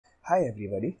Hi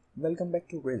everybody, welcome back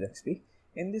to Quizxp.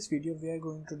 In this video we are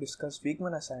going to discuss week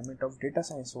 1 assignment of data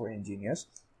science for engineers,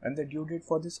 and the due date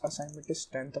for this assignment is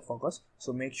 10th of August,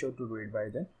 so make sure to do it by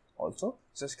then. Also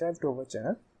subscribe to our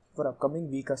channel for upcoming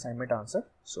week assignment answer.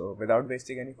 So without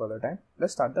wasting any further time,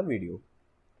 let's start the video.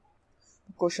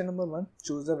 Question number 1,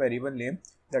 choose the variable name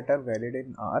that are valid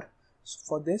in R. So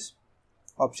for this,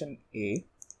 option A,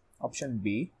 option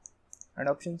B and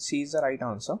option C is the right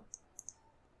answer.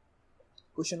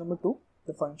 Question number 2,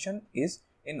 the function is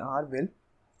in R will.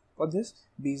 For this,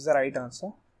 B is the right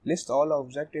answer. List all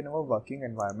objects in our working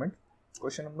environment.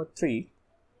 Question number 3,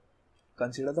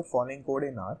 consider the following code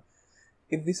in R.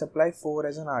 If we supply 4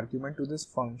 as an argument to this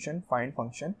function, find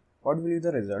function, what will be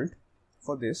the result?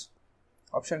 For this,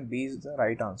 option B is the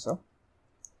right answer.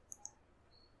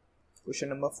 Question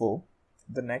number 4,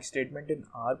 the next statement in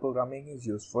R programming is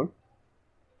useful.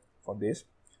 For this,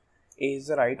 A is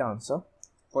the right answer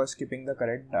for skipping the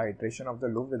correct iteration of the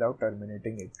loop without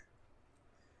terminating it.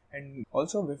 And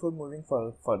also, before moving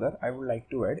further, I would like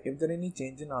to add, if there are any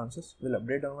change in answers, we'll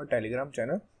update on our Telegram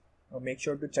channel. Make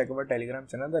sure to check our Telegram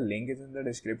channel, the link is in the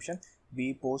description.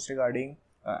 We post regarding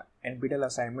Nptel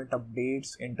assignment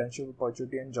updates, internship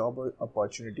opportunity and job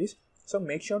opportunities. So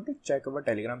make sure to check our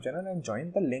Telegram channel and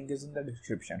join, the link is in the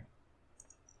description.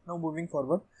 Now moving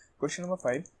forward, question number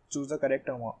 5, choose the correct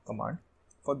command.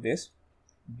 For this,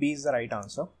 B is the right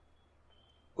answer.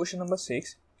 Question number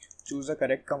 6, choose the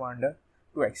correct commander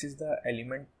to access the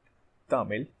element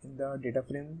Tamil in the data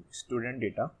frame student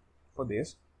data. For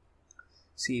this,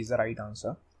 C is the right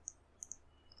answer.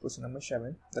 Question number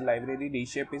 7, the library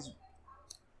reshape is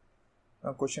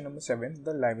question number 7,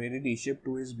 the library reshape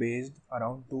 2 is based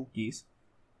around 2 keys.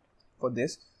 For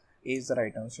this, A is the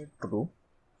right answer, true.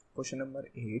 Question number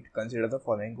 8, consider the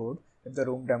following code if the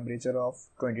room temperature of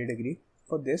 20 degree.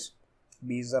 For this,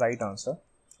 B is the right answer.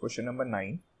 Question number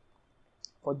 9,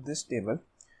 for this table,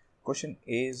 question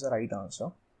A is the right answer.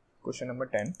 Question number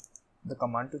 10, the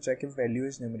command to check if value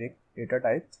is numeric data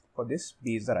type. For this,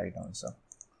 B is the right answer.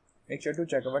 Make sure to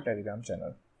check our Telegram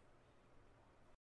channel.